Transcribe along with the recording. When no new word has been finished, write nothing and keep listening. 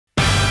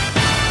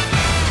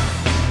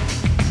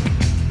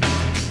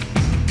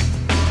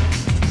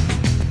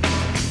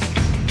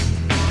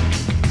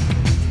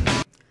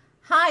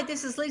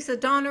this is Lisa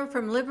Donner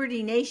from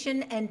Liberty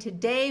Nation, and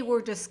today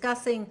we're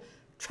discussing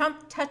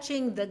Trump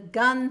touching the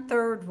gun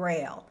third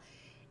rail.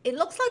 It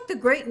looks like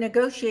the great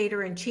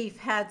negotiator-in-chief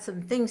had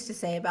some things to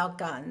say about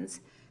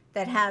guns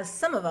that has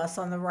some of us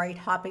on the right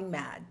hopping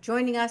mad.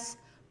 Joining us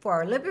for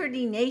our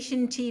Liberty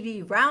Nation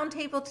TV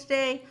roundtable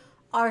today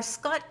are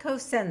Scott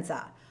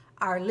Cosenza,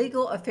 our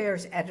legal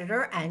affairs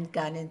editor and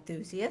gun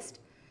enthusiast,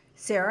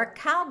 Sarah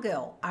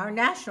Cowgill, our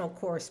national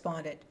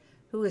correspondent,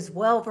 who is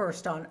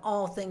well-versed on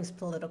all things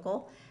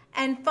political,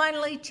 and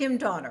finally, Tim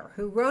Donner,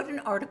 who wrote an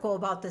article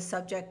about the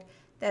subject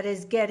that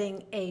is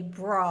getting a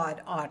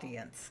broad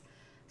audience.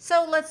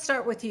 So let's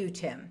start with you,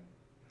 Tim.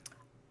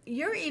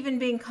 You're even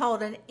being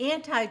called an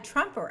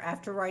anti-Trumper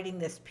after writing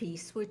this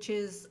piece, which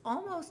is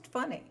almost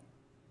funny.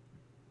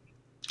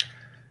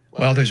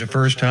 Well, there's a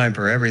first time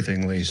for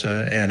everything,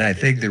 Lisa, and I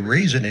think the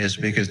reason is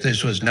because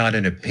this was not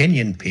an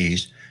opinion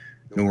piece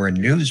nor a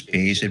news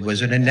piece, it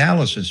was an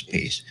analysis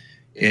piece.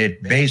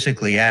 It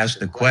basically asked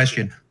the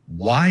question,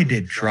 why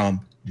did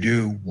Trump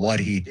do what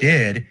he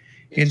did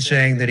in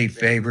saying that he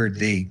favored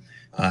the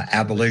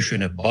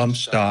abolition of bump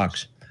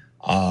stocks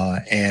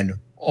and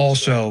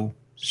also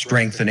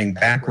strengthening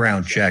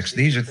background checks?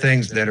 These are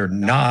things that are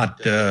not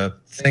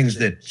things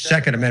that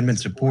Second Amendment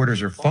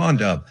supporters are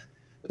fond of.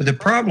 But the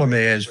problem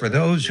is, for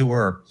those who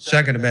are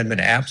Second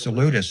Amendment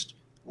absolutists,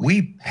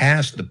 we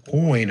passed the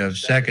point of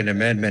Second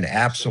Amendment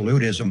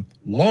absolutism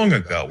long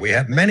ago. We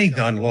have many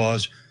gun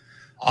laws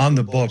on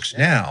the books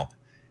now.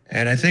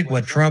 And I think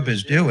what Trump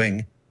is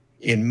doing,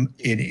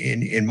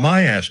 in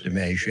my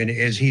estimation,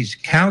 is he's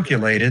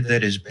calculated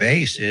that his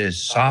base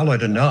is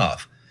solid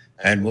enough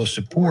and will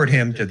support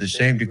him to the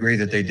same degree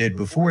that they did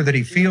before, that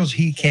he feels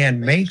he can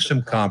make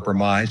some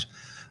compromise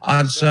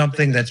on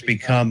something that's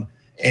become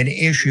an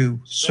issue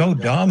so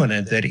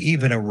dominant that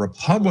even a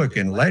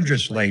Republican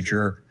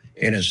legislature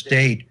in a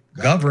state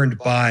governed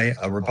by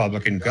a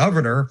Republican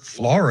governor,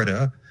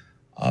 Florida,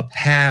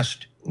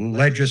 passed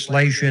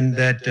legislation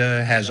that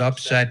has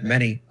upset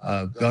many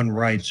gun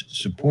rights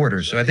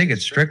supporters. So I think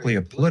it's strictly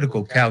a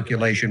political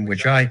calculation,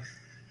 which I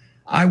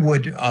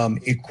would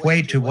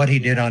equate to what he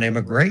did on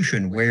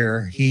immigration,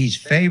 where he's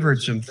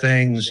favored some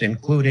things,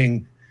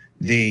 including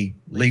the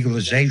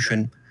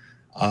legalization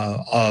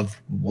of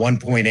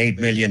 1.8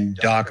 million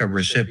DACA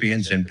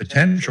recipients and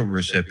potential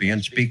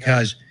recipients,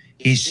 because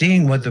he's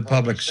seeing what the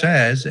public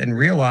says and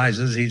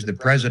realizes he's the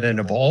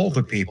president of all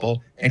the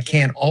people and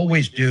can't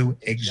always do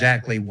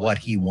exactly what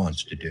he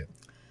wants to do.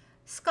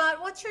 Scott,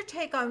 what's your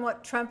take on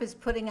what Trump is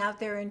putting out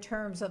there in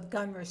terms of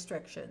gun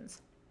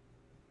restrictions?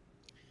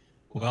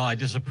 Well, I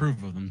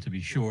disapprove of them, to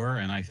be sure,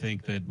 and I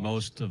think that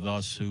most of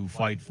us who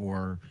fight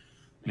for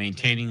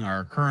maintaining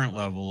our current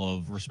level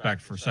of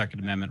respect for Second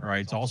Amendment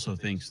rights also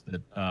thinks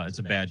that it's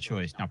a bad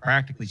choice. Now,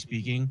 practically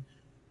speaking,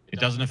 it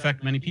doesn't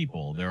affect many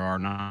people. There are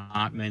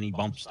not many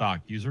bump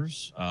stock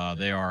users.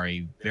 They are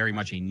very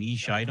much a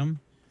niche item,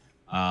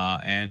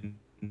 and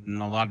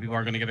a lot of people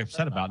are going to get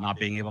upset about not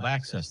being able to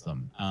access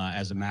them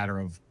as a matter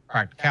of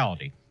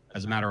practicality.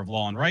 As a matter of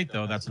law and right,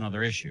 though, that's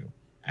another issue.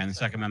 And the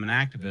Second Amendment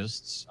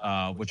activists,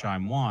 which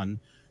I'm one,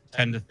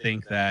 tend to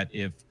think that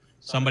if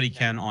somebody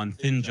can, on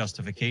thin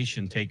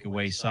justification, take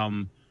away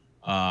some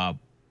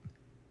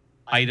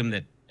item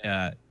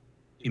that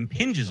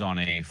impinges on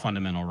a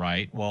fundamental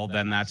right, well,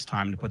 then that's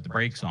time to put the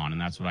brakes on. And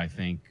that's what I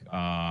think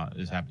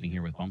is happening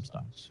here with bump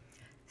stocks.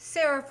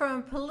 Sarah, from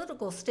a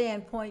political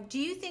standpoint, do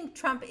you think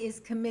Trump is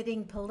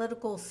committing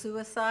political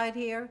suicide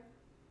here?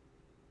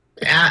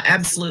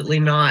 Absolutely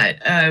not.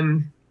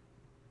 I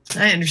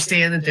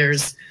understand that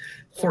there's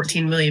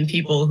 14 million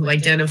people who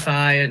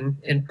identify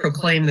and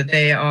proclaim that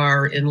they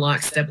are in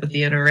lockstep with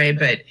the NRA,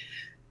 but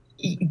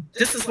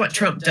this is what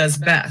Trump does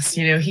best.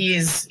 You know, he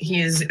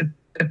is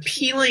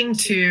appealing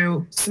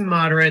to some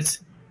moderates.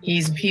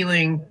 He's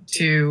appealing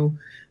to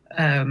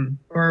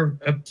or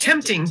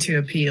attempting to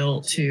appeal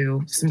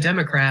to some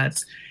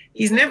Democrats.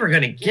 He's never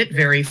going to get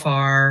very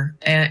far.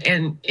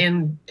 And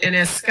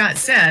as Scott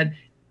said,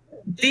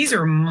 these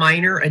are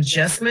minor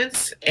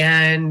adjustments,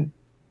 and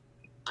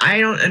I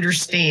don't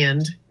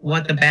understand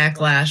what the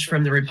backlash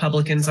from the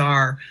Republicans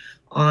are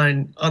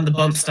on the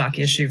bump stock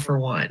issue, for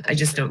one. I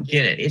just don't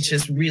get it. It's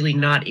just really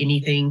not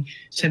anything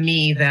to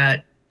me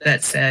that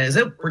says,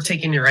 oh, we're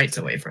taking your rights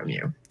away from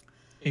you.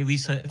 Hey,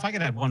 Lisa, if I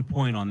could add one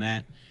point on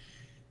that.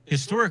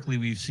 Historically,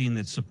 we've seen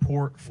that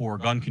support for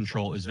gun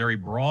control is very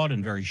broad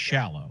and very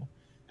shallow,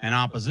 and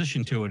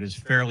opposition to it is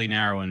fairly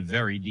narrow and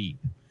very deep.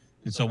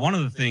 And so one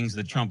of the things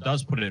that Trump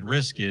does put at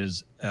risk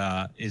is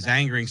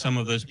angering some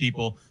of those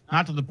people,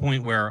 not to the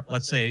point where,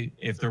 let's say,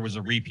 if there was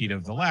a repeat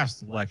of the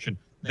last election,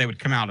 they would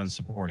come out and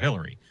support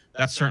Hillary.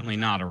 That's certainly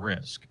not a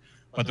risk.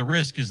 But the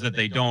risk is that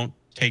they don't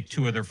take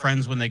two of their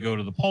friends when they go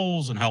to the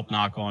polls and help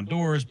knock on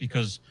doors,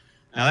 because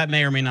now that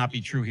may or may not be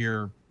true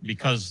here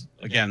because,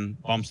 again,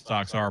 bump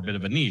stocks are a bit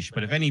of a niche.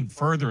 But if any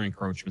further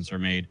encroachments are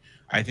made,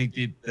 I think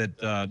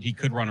that he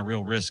could run a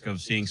real risk of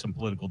seeing some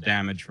political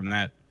damage from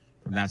that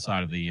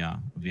side of the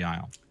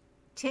aisle.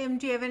 Tim,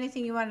 do you have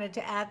anything you wanted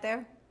to add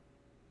there?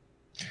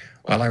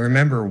 Well, I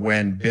remember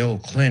when Bill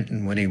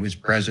Clinton, when he was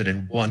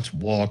president, once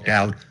walked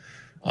out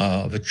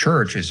of a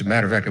church. As a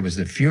matter of fact, it was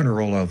the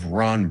funeral of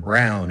Ron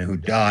Brown, who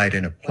died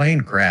in a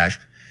plane crash,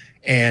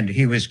 and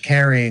he was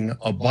carrying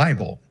a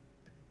Bible.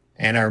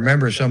 And I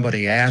remember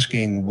somebody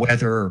asking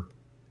whether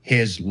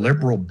his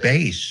liberal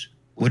base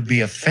would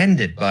be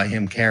offended by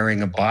him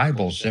carrying a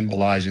Bible,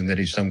 symbolizing that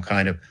he's some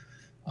kind of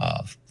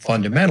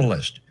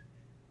fundamentalist.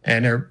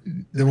 And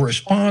the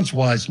response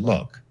was,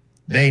 look,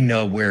 they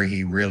know where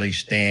he really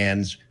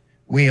stands.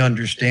 We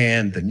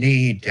understand the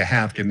need to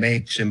have to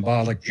make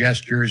symbolic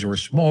gestures or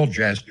small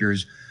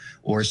gestures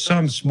or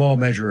some small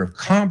measure of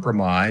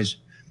compromise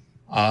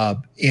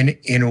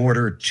in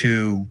order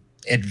to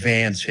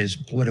advance his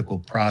political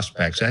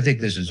prospects. I think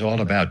this is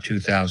all about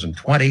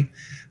 2020.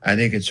 I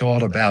think it's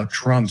all about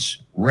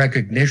Trump's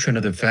recognition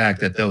of the fact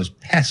that those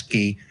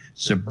pesky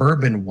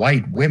suburban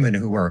white women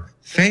who are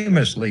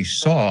famously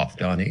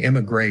soft on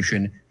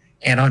immigration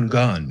and on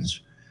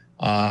guns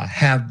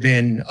have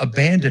been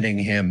abandoning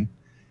him,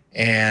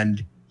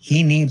 and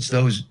he needs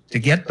those to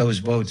get those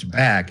votes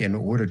back in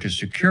order to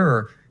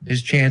secure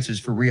his chances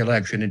for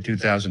re-election in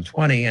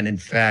 2020, and in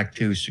fact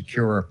to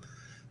secure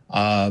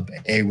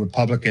a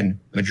Republican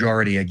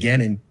majority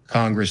again in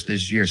Congress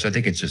this year. So I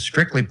think it's a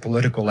strictly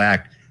political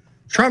act.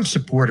 Trump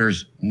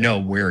supporters know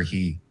where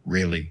he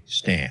really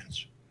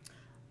stands.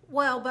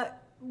 Well, but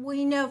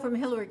we know from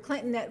Hillary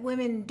Clinton that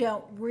women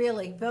don't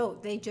really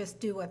vote. They just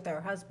do what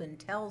their husband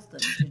tells them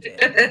to do.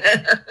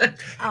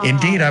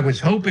 Indeed, I was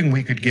hoping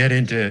we could get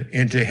into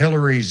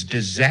Hillary's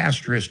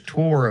disastrous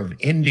tour of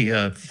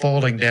India,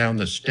 falling down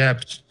the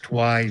steps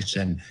twice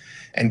and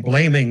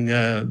blaming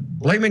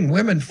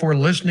women for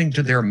listening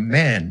to their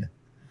men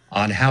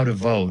on how to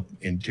vote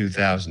in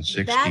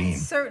 2016.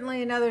 That's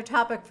certainly another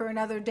topic for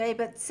another day.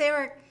 But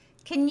Sarah,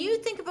 can you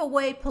think of a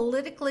way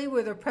politically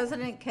where the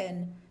president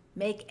can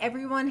make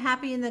everyone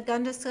happy in the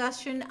gun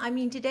discussion? I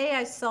mean, today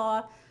I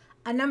saw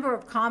a number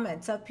of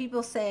comments of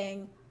people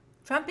saying,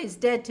 Trump is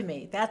dead to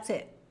me. That's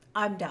it.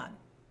 I'm done.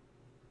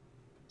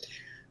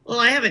 Well,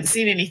 I haven't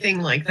seen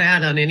anything like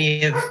that on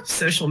any of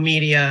social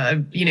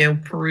media,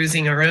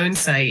 perusing our own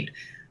site.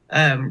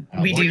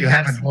 We do you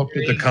have haven't looked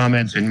at the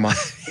comments in my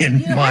You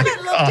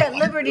haven't looked at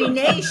Liberty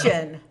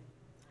Nation.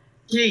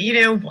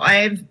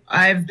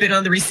 I've been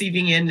on the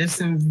receiving end of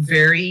some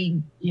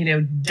very,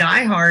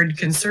 diehard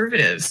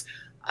conservatives.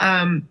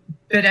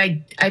 But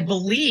I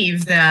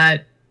believe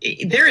that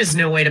there is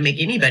no way to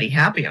make anybody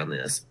happy on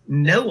this.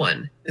 No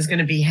one is going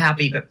to be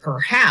happy, but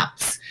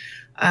perhaps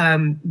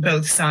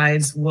both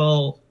sides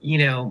will,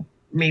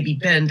 maybe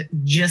bend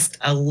just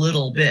a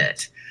little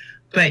bit.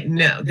 But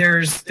no,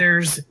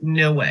 there's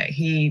no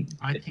way.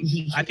 I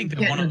think that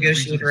can't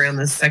negotiate around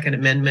the Second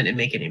Amendment and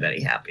make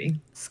anybody happy.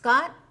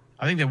 Scott?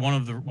 I think that one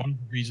of the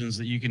reasons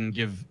that you can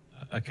give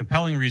a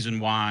compelling reason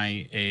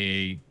why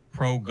a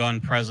pro-gun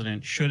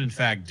president should in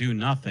fact do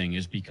nothing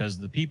is because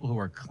the people who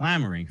are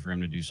clamoring for him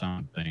to do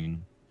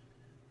something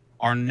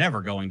are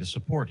never going to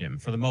support him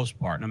for the most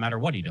part, no matter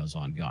what he does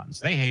on guns.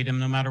 They hate him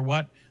no matter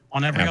what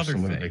on every other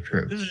thing.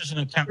 True. This is just an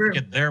attempt to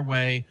get their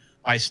way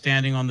by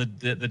standing on the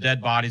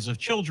dead bodies of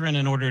children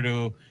in order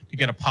to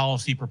get a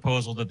policy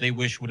proposal that they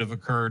wish would have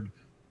occurred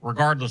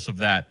regardless of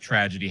that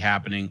tragedy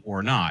happening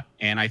or not.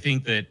 And I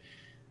think that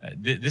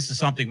this is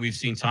something we've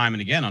seen time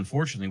and again,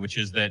 unfortunately, which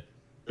is that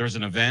there's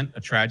an event,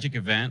 a tragic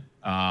event,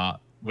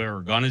 where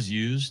a gun is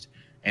used,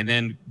 and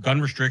then gun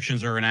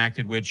restrictions are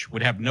enacted, which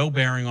would have no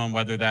bearing on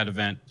whether that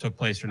event took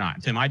place or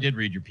not. Tim, I did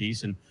read your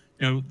piece, and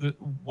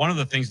one of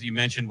the things that you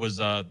mentioned was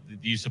the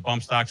use of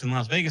bump stocks in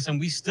Las Vegas, and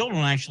we still don't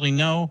actually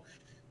know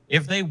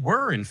if they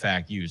were in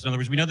fact used. In other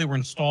words, we know they were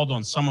installed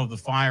on some of the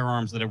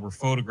firearms that were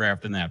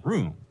photographed in that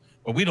room,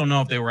 but we don't know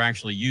if they were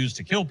actually used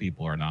to kill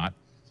people or not.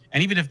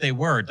 And even if they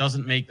were, it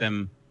doesn't make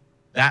them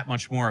that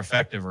much more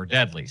effective or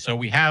deadly. So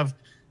we have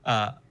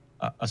a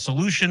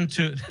solution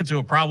to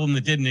a problem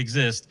that didn't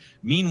exist.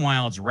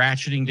 Meanwhile, it's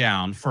ratcheting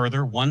down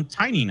further, one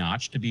tiny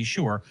notch to be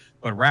sure,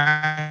 but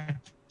ratcheting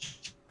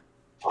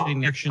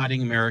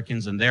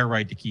Americans and their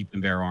right to keep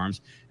and bear arms.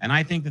 And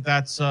I think that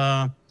that's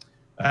a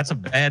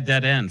bad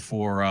dead end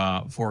for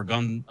a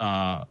gun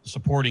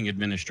supporting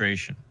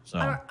administration.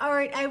 So all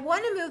right, I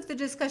want to move the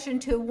discussion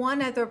to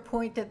one other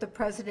point that the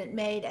president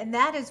made, and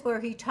that is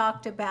where he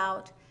talked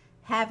about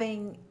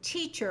having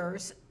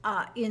teachers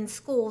in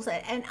schools,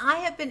 and I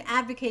have been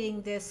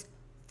advocating this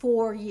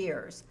for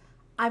years.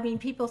 I mean,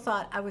 people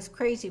thought I was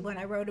crazy when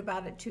I wrote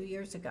about it 2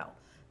 years ago,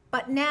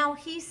 but now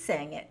he's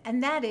saying it,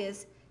 and that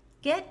is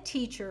get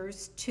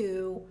teachers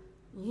to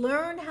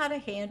learn how to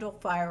handle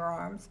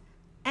firearms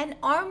and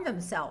arm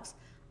themselves.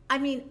 I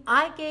mean,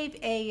 I gave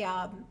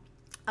a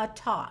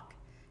talk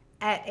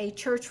at a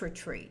church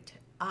retreat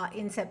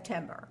in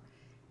September,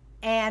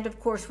 and of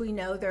course we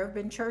know there have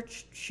been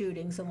church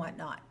shootings and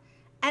whatnot.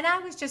 And I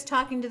was just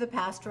talking to the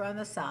pastor on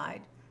the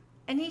side,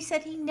 and he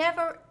said he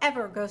never,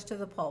 ever goes to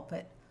the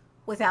pulpit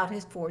without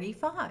his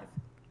 .45.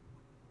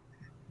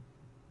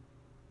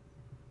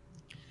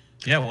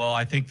 Yeah, well,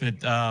 I think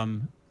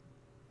that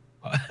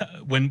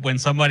when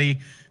somebody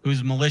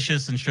who's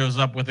malicious and shows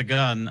up with a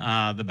gun,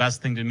 the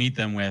best thing to meet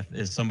them with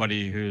is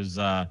somebody who's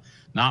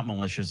not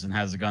malicious and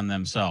has a gun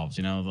themselves.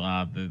 You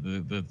know,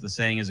 the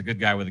saying is a good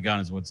guy with a gun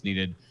is what's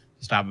needed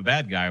to stop a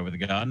bad guy with a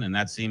gun, and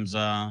that seems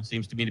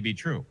to me to be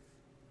true.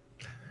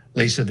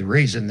 Lisa, the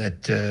reason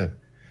that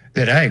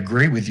I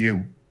agree with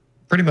you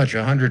pretty much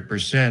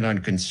 100% on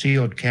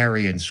concealed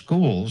carry in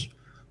schools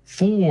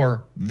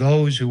for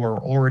those who are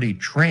already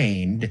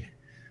trained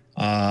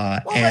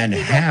and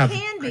have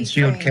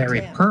concealed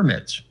carry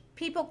permits.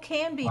 People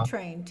can be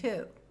trained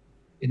too.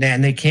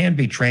 And they can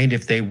be trained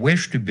if they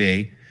wish to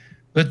be.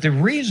 But the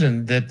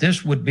reason that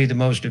this would be the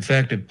most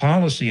effective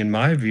policy, in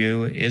my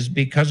view, is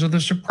because of the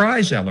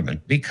surprise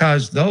element.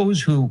 Because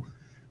those who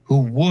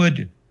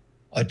would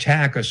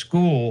attack a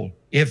school,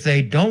 if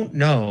they don't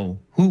know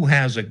who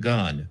has a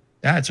gun,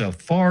 that's a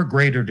far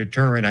greater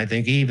deterrent, I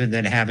think, even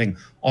than having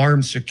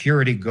armed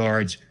security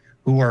guards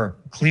who are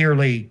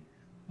clearly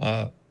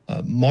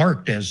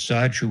marked as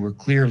such, who are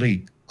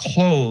clearly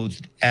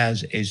clothed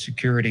as a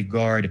security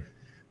guard.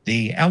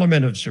 The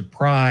element of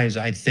surprise,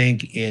 I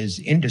think, is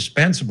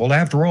indispensable.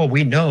 After all,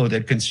 we know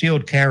that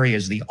concealed carry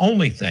is the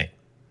only thing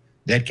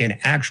that can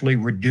actually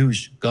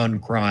reduce gun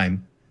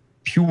crime.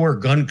 Pure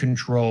gun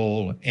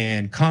control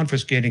and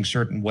confiscating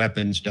certain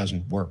weapons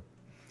doesn't work.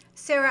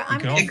 Sarah, I'm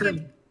going to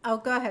give... Oh,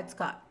 go ahead,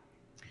 Scott.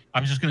 I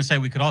was just going to say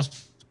we could also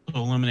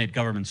eliminate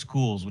government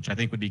schools, which I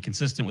think would be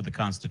consistent with the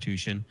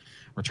Constitution,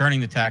 returning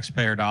the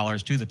taxpayer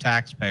dollars to the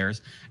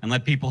taxpayers, and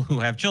let people who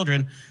have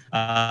children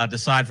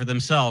decide for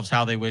themselves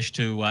how they wish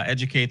to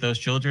educate those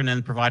children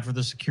and provide for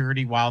the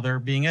security while they're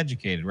being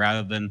educated,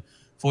 rather than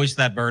foist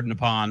that burden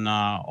upon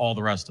all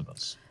the rest of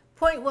us.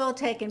 Point well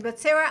taken. But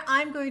Sarah,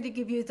 I'm going to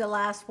give you the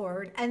last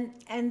word,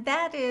 and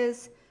that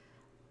is,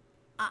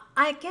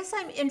 I guess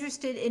I'm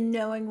interested in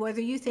knowing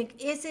whether you think,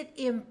 is it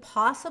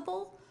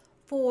impossible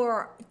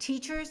for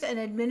teachers and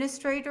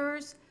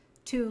administrators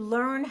to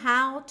learn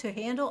how to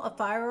handle a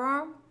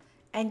firearm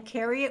and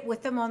carry it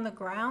with them on the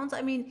grounds?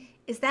 I mean,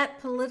 is that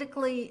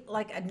politically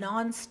like a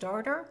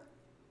non-starter?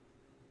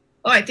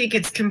 Oh, I think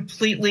it's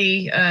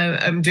completely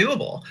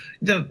doable.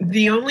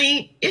 The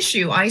only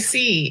issue I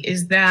see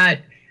is that,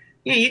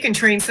 you know, you can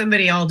train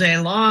somebody all day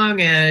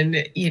long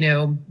and, you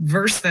know,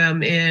 verse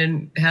them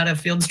in how to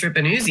field strip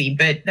an Uzi,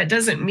 but that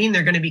doesn't mean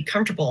they're going to be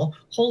comfortable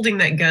holding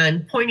that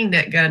gun, pointing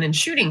that gun, and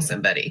shooting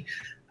somebody.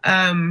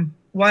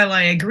 While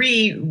I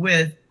agree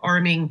with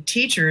arming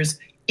teachers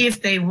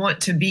if they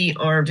want to be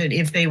armed and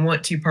if they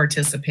want to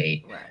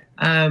participate. Right.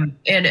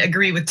 And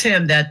agree with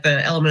Tim that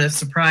the element of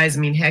surprise, I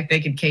mean, heck, they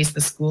could case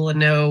the school and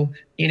know,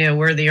 you know,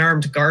 where the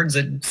armed guards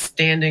are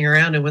standing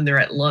around and when they're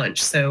at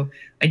lunch. So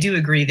I do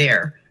agree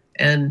there.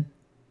 And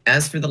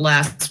as for the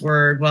last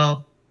word,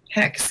 well,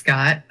 heck,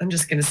 Scott, I'm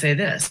just going to say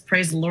this.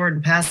 Praise the Lord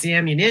and pass the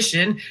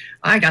ammunition.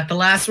 I got the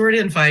last word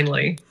in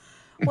finally.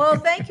 Well,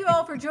 thank you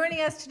all for joining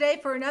us today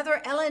for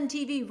another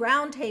LNTV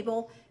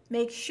Roundtable.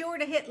 Make sure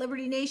to hit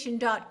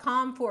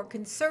LibertyNation.com for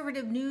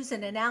conservative news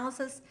and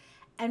analysis.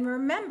 And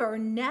remember,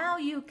 now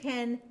you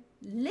can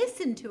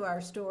listen to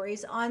our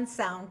stories on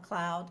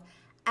SoundCloud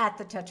at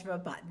the touch of a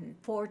button.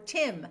 For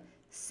Tim,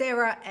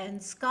 Sarah,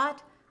 and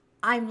Scott,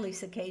 I'm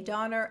Lisa K.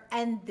 Donner,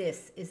 and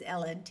this is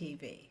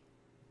LNTV.